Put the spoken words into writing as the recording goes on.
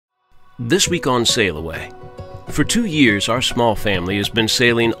This week on SailAway. For 2 years, our small family has been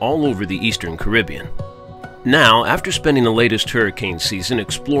sailing all over the Eastern Caribbean. Now, after spending the latest hurricane season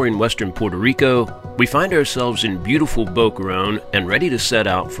exploring western Puerto Rico, we find ourselves in beautiful Boca Raton and ready to set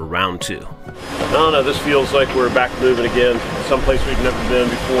out for round 2. No, this feels like we're back moving again, someplace we've never been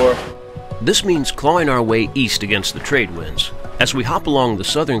before. This means clawing our way east against the trade winds, as we hop along the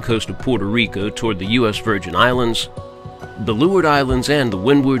southern coast of Puerto Rico toward the U.S. Virgin Islands, the Leeward Islands and the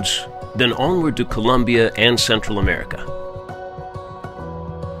Windwards, then onward to Colombia and Central America.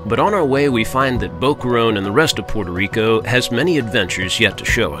 But on our way, we find that Boca Raton and the rest of Puerto Rico has many adventures yet to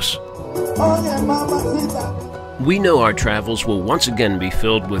show us. We know our travels will once again be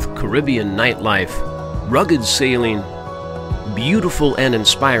filled with Caribbean nightlife, rugged sailing, beautiful and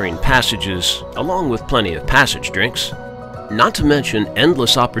inspiring passages, along with plenty of passage drinks, not to mention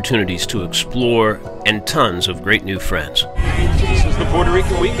endless opportunities to explore and tons of great new friends. This is the Puerto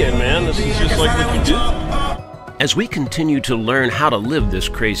Rican weekend, man. This is just like what you do. As we continue to learn how to live this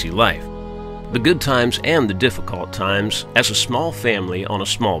crazy life, the good times and the difficult times as a small family on a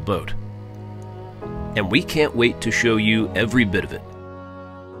small boat. And we can't wait to show you every bit of it.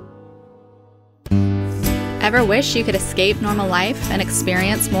 Ever wish you could escape normal life and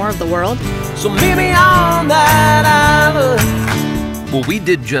experience more of the world? So meet me on that island. Well, we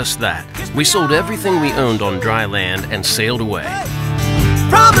did just that. We sold everything we owned on dry land and sailed away.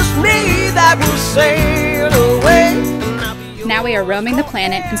 Promise me that we'll sail away. Now we are roaming the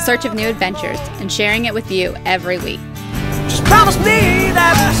planet in search of new adventures and sharing it with you every week. Just promise me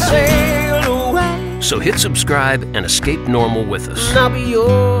that we'll sail away. So hit subscribe and escape normal with us. And I'll be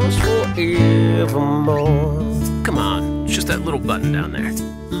yours forevermore. Come on, it's just that little button down there.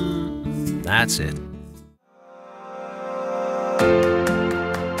 That's it.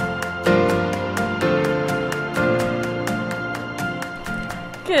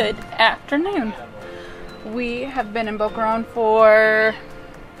 Good afternoon. We have been in Boca Raton for,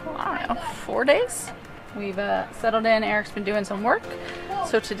 I don't know, 4 days. We've settled in. Eric's been doing some work.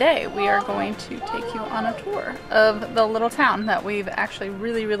 So today we are going to take you on a tour of the little town that we've actually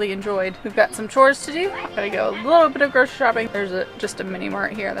really enjoyed. We've got some chores to do. I've got to go a little bit of grocery shopping. There's just a mini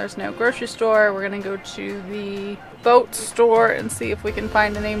mart here. There's no grocery store. We're going to go to the boat store and see if we can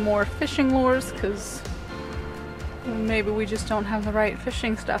find any more fishing lures, because maybe we just don't have the right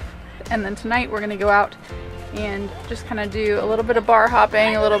fishing stuff. And then tonight we're going to go out and just kind of do a little bit of bar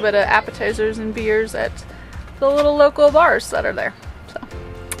hopping, a little bit of appetizers and beers at the little local bars that are there. So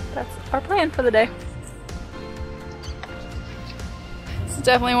that's our plan for the day. It's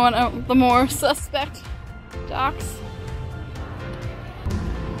definitely one of the more suspect docks.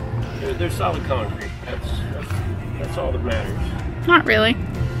 They're solid concrete. That's all that matters. Not really.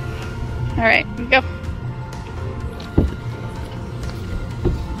 All right, go.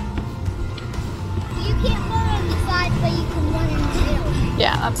 You can't run on the sides, but you can run in the middle.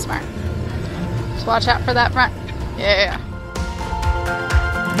 Yeah, that's smart. Just watch out for that front. Yeah.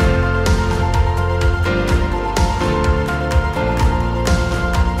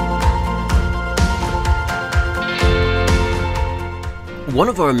 One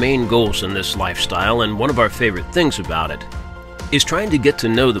of our main goals in this lifestyle, and one of our favorite things about it, is trying to get to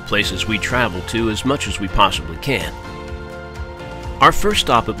know the places we travel to as much as we possibly can. Our first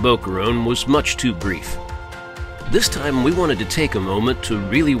stop at Boca Raton was much too brief. This time we wanted to take a moment to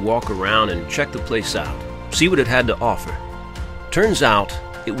really walk around and check the place out, see what it had to offer. Turns out,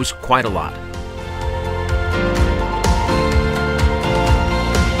 it was quite a lot.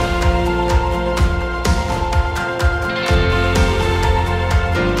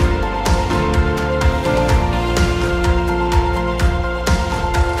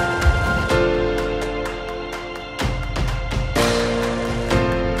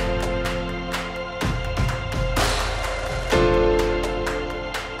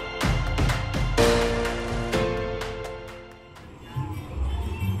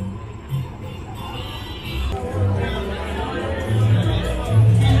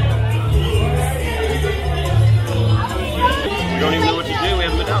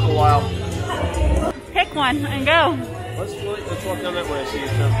 Pick one and go. Let's walk down that way and see if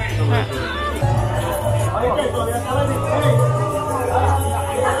some right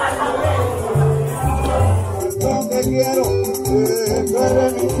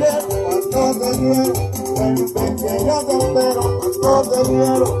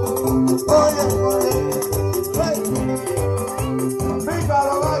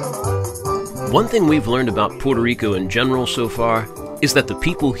One thing we've learned about Puerto Rico in general so far is that the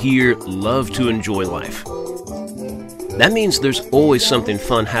people here love to enjoy life. That means there's always something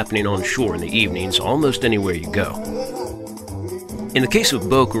fun happening on shore in the evenings almost anywhere you go. In the case of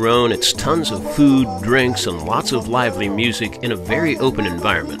Boca Raton, it's tons of food, drinks, and lots of lively music in a very open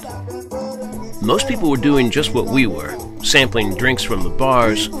environment. Most people were doing just what we were, sampling drinks from the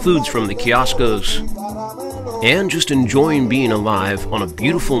bars, foods from the kioscos, and just enjoying being alive on a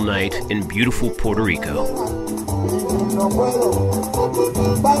beautiful night in beautiful Puerto Rico.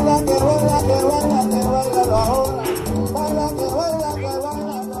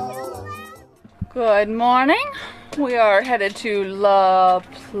 Good morning. We are headed to La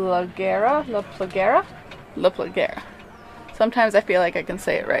Plaguera. Sometimes I feel like I can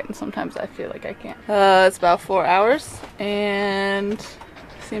say it right, and sometimes I feel like I can't. It's about 4 hours, and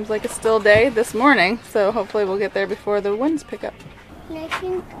seems like a still day this morning, so hopefully we'll get there before the winds pick up. And I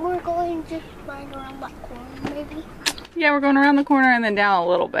think we're going just right around that corner, maybe. Yeah, we're going around the corner and then down a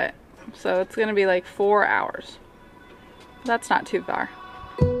little bit. So it's going to be like 4 hours. That's not too far.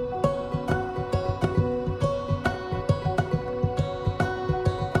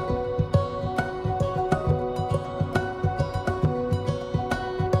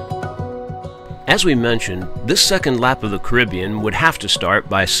 As we mentioned, this second lap of the Caribbean would have to start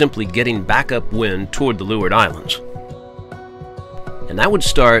by simply getting back upwind toward the Leeward Islands. And that would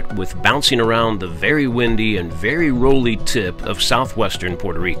start with bouncing around the very windy and very rolly tip of southwestern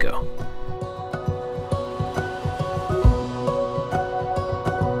Puerto Rico.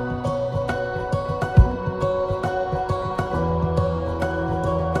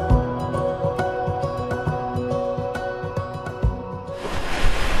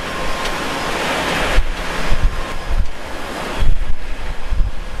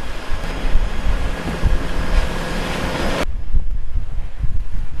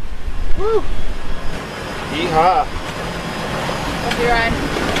 Woo! Yeehaw! What's your ride?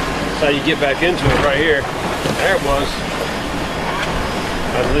 That's how you get back into it right here. There it was.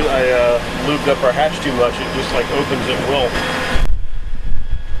 I lubed up our hatch too much. It just like opens at will.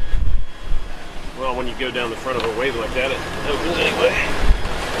 Well, when you go down the front of a wave like that, it opens anyway.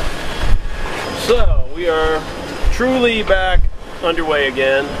 So, we are truly back underway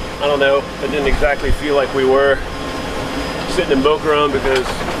again. I don't know. It didn't exactly feel like we were sitting in Boca Raton because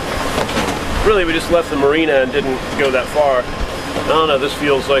really we just left the marina and didn't go that far. I don't know, this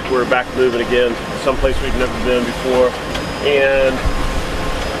feels like we're back moving again, someplace we've never been before. And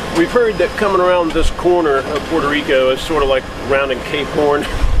we've heard that coming around this corner of Puerto Rico is sort of like rounding Cape Horn.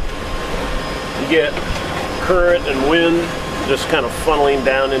 You get current and wind just kind of funneling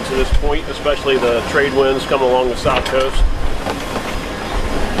down into this point, especially the trade winds coming along the south coast.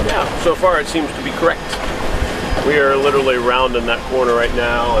 Yeah, so far it seems to be correct. We are literally rounding that corner right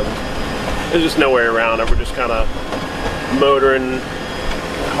now, and there's just no way around it. We're just kind of motoring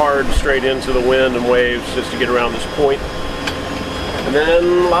hard straight into the wind and waves just to get around this point. And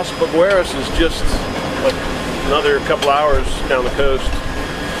then Las Plagueras is just like another couple hours down the coast.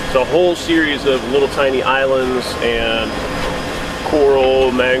 It's a whole series of little tiny islands and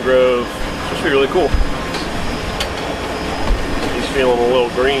coral, mangrove. It's supposed to be really cool. He's feeling a little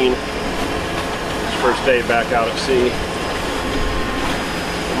green. His first day back out at sea.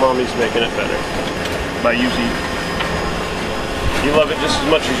 Mommy's making it better by using. You love it just as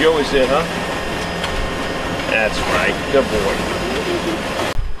much as you always did, huh? That's right. Good boy.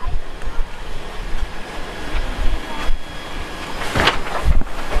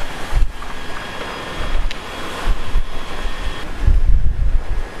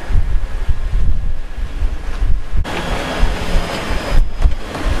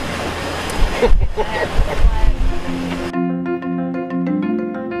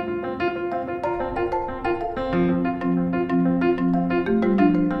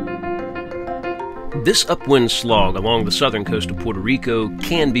 This upwind slog along the southern coast of Puerto Rico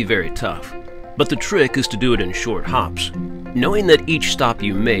can be very tough, but the trick is to do it in short hops, knowing that each stop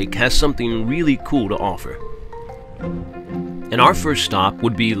you make has something really cool to offer. And our first stop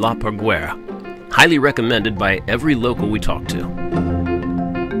would be La Plaguera, highly recommended by every local we talk to.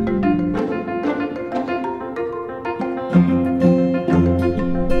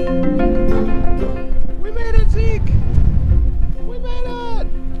 We made it, Zeke! We made it!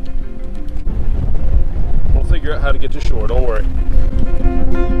 We'll figure out how to get to shore, don't worry.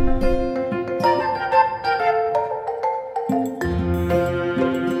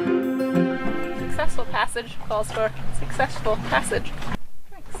 Successful passage calls for successful passage.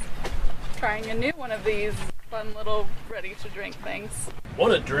 Thanks. Trying a new one of these fun little ready-to-drink things.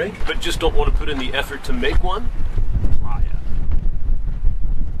 Want a drink, but just don't want to put in the effort to make one? Try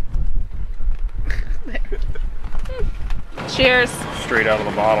it. Cheers. Straight out of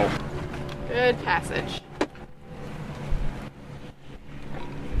the bottle. Good passage.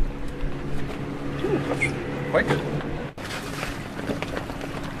 Quite good.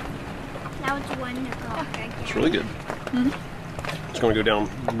 That was wonderful. It's really good. It's going to go down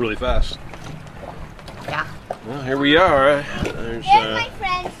really fast. Yeah. Well, here we are. Here's my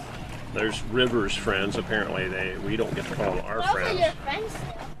friends. There's River's friends. Apparently, we don't get to call them our Those are friends. your friends.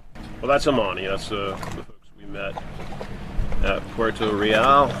 Well, that's Amani. That's the folks we met at Puerto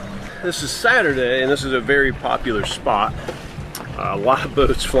Real. This is Saturday, and this is a very popular spot. A lot of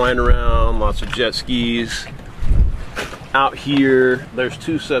boats flying around, lots of jet skis. Out here, there's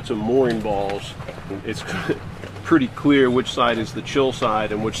two sets of mooring balls. It's pretty clear which side is the chill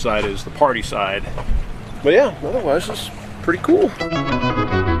side and which side is the party side. But yeah, otherwise it's pretty cool.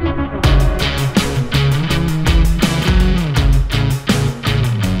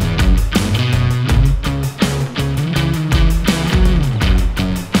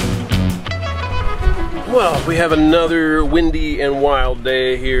 Well, we have another windy and wild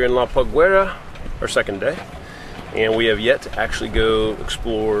day here in La Paguera, our second day, and we have yet to actually go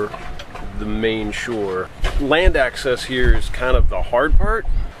explore the main shore. Land access here is kind of the hard part.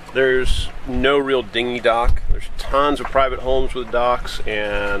 There's no real dinghy dock. There's tons of private homes with docks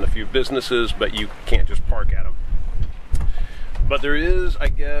and a few businesses, but you can't just park at them. But there is, I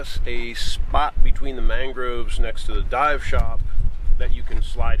guess, a spot between the mangroves next to the dive shop that you can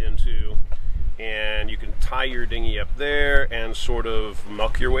slide into, and you can tie your dinghy up there and sort of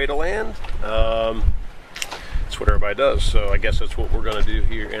muck your way to land. That's what everybody does, so I guess that's what we're gonna do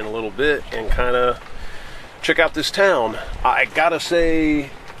here in a little bit and kind of check out this town. I gotta say,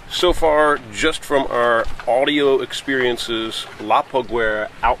 so far, just from our audio experiences, La Paguera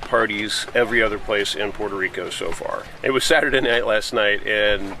out parties every other place in Puerto Rico so far. It was Saturday night last night,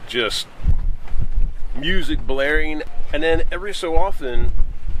 and just music blaring, and then every so often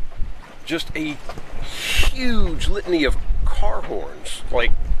just a huge litany of car horns,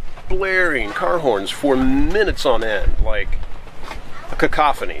 like blaring car horns for minutes on end, like a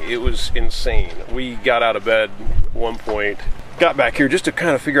cacophony. It was insane. We got out of bed at one point, got back here just to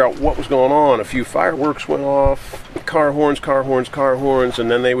kind of figure out what was going on. A few fireworks went off, car horns, car horns, car horns,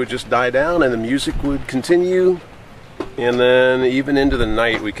 and then they would just die down and the music would continue. And then even into the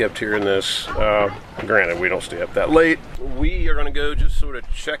night we kept hearing this. Granted, we don't stay up that late. We are gonna go just sort of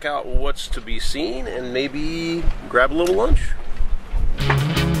check out what's to be seen and maybe grab a little lunch.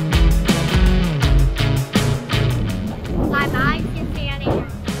 My mind's just standing.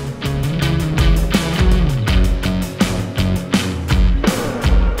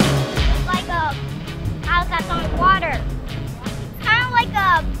 It's like a house that's on water. Kind of like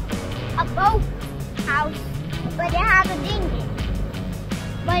a boat house, but it has a dinghy.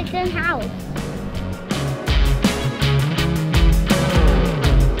 But it's in house.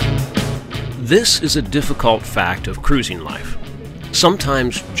 This is a difficult fact of cruising life.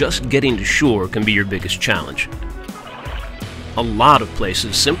 Sometimes just getting to shore can be your biggest challenge. A lot of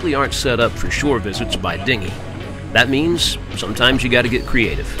places simply aren't set up for shore visits by dinghy. That means sometimes you got to get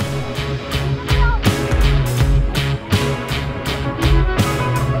creative.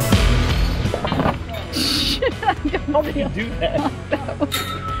 How do you do that?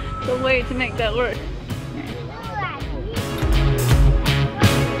 The way to make that work.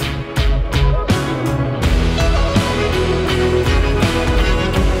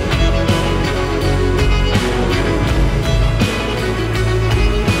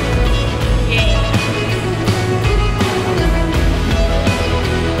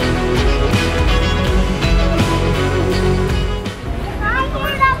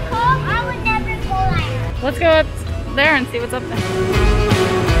 Let's go up there and see what's up there.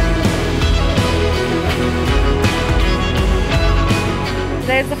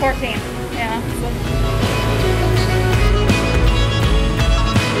 Today's the 14th. Yeah.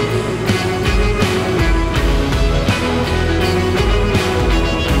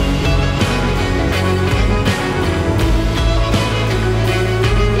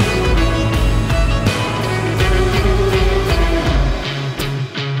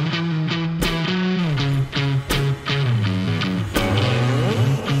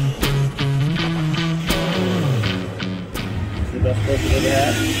 Best place we've ever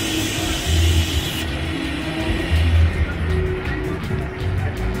had.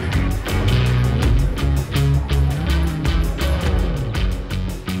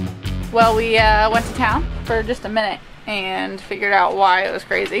 Well, we went to town for just a minute and figured out why it was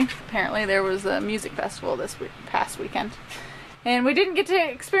crazy. Apparently there was a music festival this past weekend. And we didn't get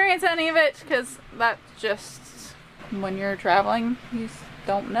to experience any of it because that's just, when you're traveling, you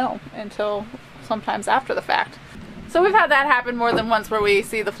don't know until sometimes after the fact. So we've had that happen more than once where we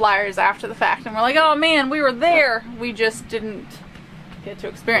see the flyers after the fact and we're like, oh man, we were there. We just didn't get to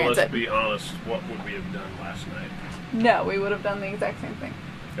experience Well, let's it. be honest, what would we have done last night? No, we would have done the exact same thing.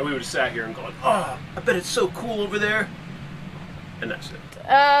 And we would have sat here and gone, oh, I bet it's so cool over there. And that's it.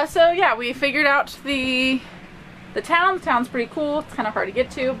 So yeah, we figured out the town. The town's pretty cool. It's kind of hard to get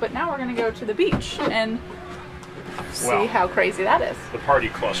to, but now we're gonna go to the beach and see how crazy that is. The party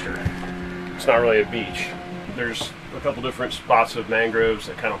cluster. It's not really a beach. There's a couple different spots of mangroves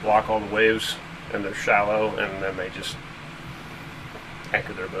that kind of block all the waves, and they're shallow, and then they just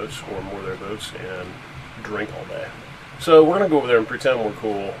anchor their boats or moor their boats and drink all day. So we're gonna go over there and pretend we're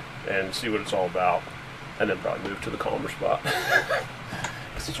cool and see what it's all about, and then probably move to the calmer spot.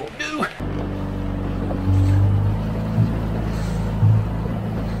 Because that's what we do.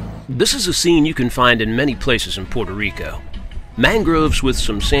 This is a scene you can find in many places in Puerto Rico. Mangroves with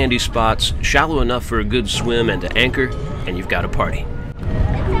some sandy spots, shallow enough for a good swim and to anchor, and you've got a party.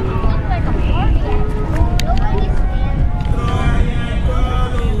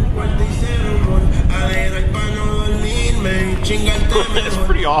 It's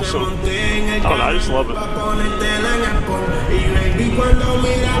pretty awesome. Oh, I just love it.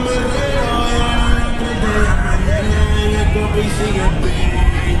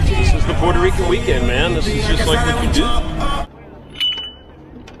 This is the Puerto Rican weekend, man. This is just like what you do.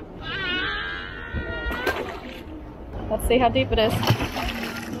 Let's see how deep it is.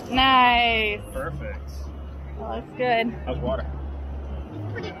 Nice. Perfect. Well, that's good. How's water?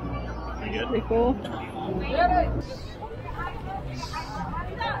 Pretty good. Pretty cool.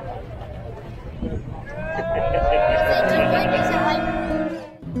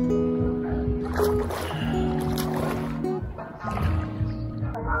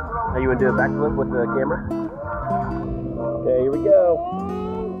 Are you gonna do a backflip with the camera? Okay, here we go.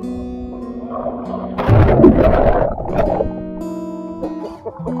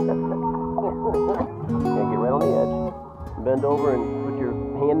 Yeah, get right on the edge. Bend over and put your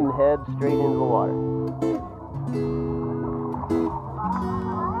hand and head straight into the water.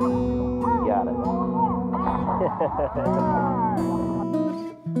 You got it.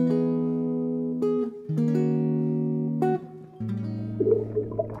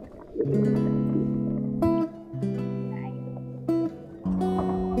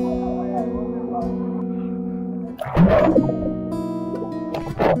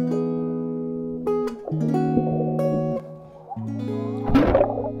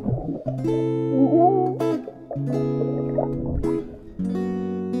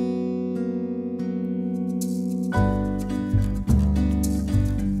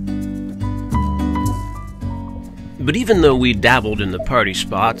 But even though we dabbled in the party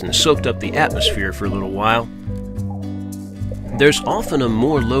spots and soaked up the atmosphere for a little while, there's often a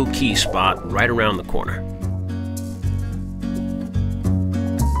more low-key spot right around the corner.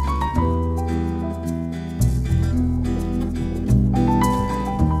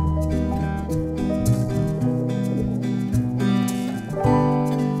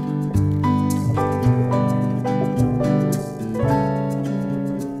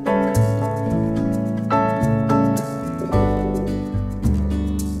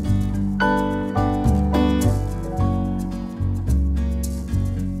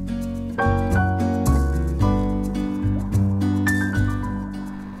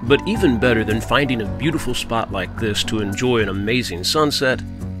 But even better than finding a beautiful spot like this to enjoy an amazing sunset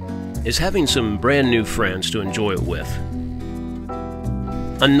is having some brand new friends to enjoy it with.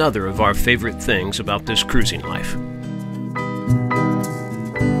 Another of our favorite things about this cruising life.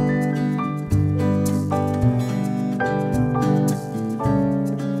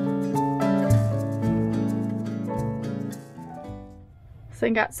 This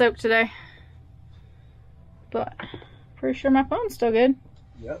thing got soaked today, but pretty sure my phone's still good.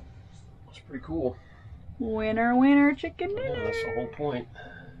 Yep, that's pretty cool. Winner, winner, chicken dinner. Yeah, that's the whole point.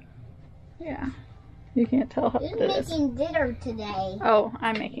 Yeah, you can't tell how Who's it is. making dinner today? Oh,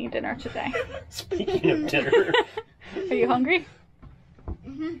 I'm making dinner today. Speaking of dinner. Are you hungry?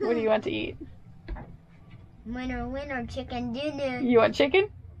 What do you want to eat? Winner, winner, chicken dinner. You want chicken?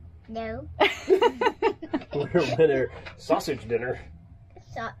 No. Winner, sausage dinner.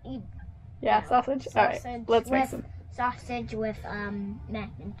 Yeah, sausage? Alright, let's make some. Sausage with mac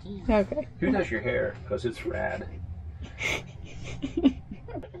and cheese. Okay. Who does your hair? Because it's rad.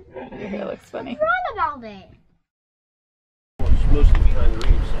 Your hair looks funny. What's wrong about it? It's mostly behind the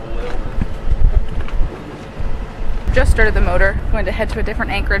reefs. Just started the motor. Going to head to a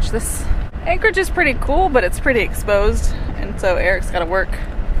different anchorage. This anchorage is pretty cool, but it's pretty exposed, and so Eric's got to work.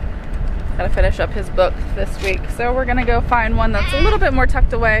 Got to finish up his book this week. So we're gonna go find one that's a little bit more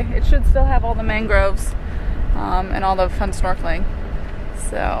tucked away. It should still have all the mangroves and all the fun snorkeling.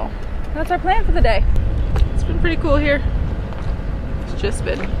 So that's our plan for the day. It's been pretty cool here. It's just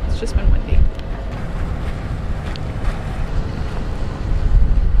been windy.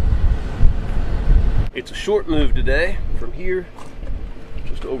 It's a short move today from here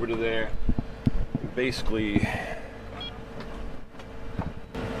just over to there. And basically,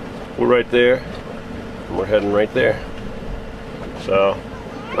 we're right there, and we're heading right there. So,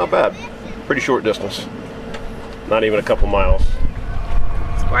 not bad. Pretty short distance. Not even a couple miles.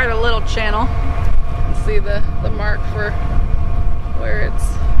 It's quite a little channel. You can see the mark for where it's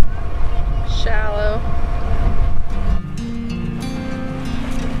shallow.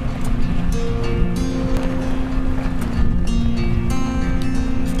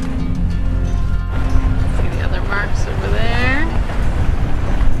 See the other marks over there.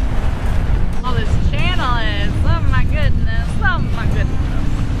 Oh, this channel is, oh my goodness, oh my goodness.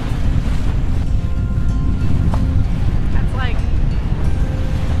 That's like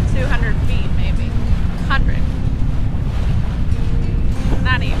 200 feet maybe, 100.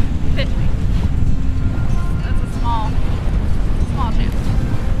 Not even 50. That's a small channel.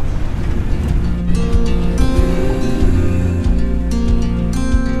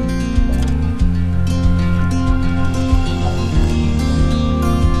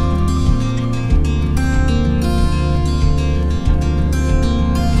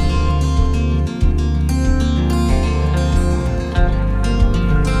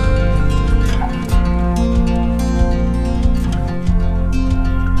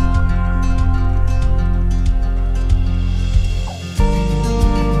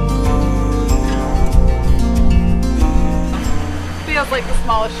 Like the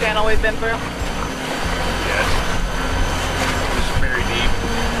smallest channel we've been through. Yes. It's very deep.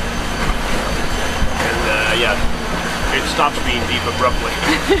 And yeah, it stops being deep abruptly.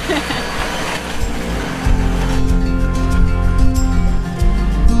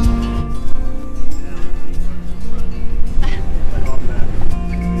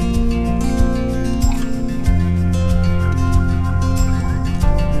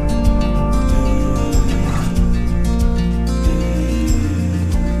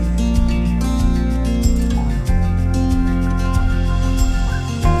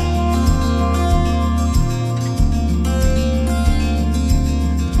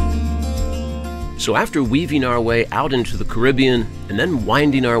 So after weaving our way out into the Caribbean and then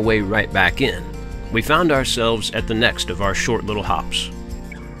winding our way right back in, we found ourselves at the next of our short little hops.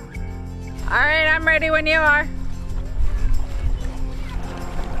 All right, I'm ready when you are.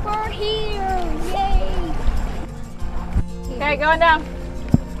 We're here, yay! Okay, going down.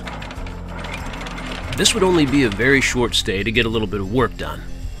 This would only be a very short stay to get a little bit of work done,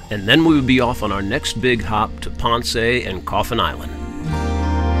 and then we would be off on our next big hop to Ponce and Coffin Island.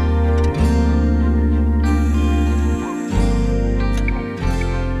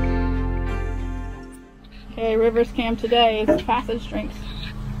 Okay, River's camp today is passage drinks.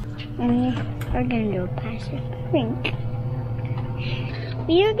 We're gonna do a passage drink.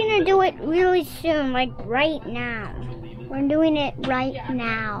 We're gonna do it really soon, like right now. We're doing it right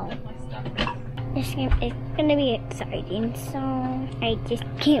now. It's gonna be exciting, so I just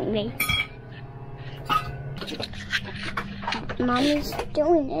can't wait. Mommy's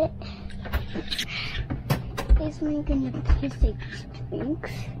doing it. He's making the passage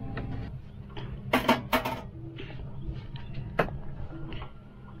drinks.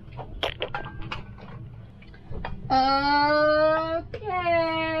 Okay.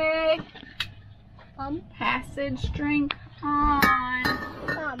 Passage drink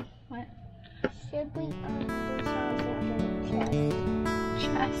on. What? Should we do sausage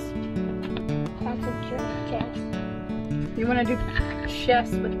Chest. Sausage chest. You want to do chess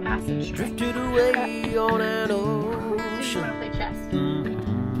with passage drink? Drifted away on an So you ocean. want to play chess?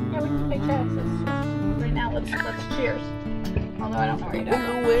 Yeah, we can play chess. Right now, let's cheers. Although I don't know where you're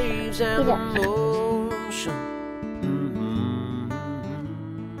When the waves and the motion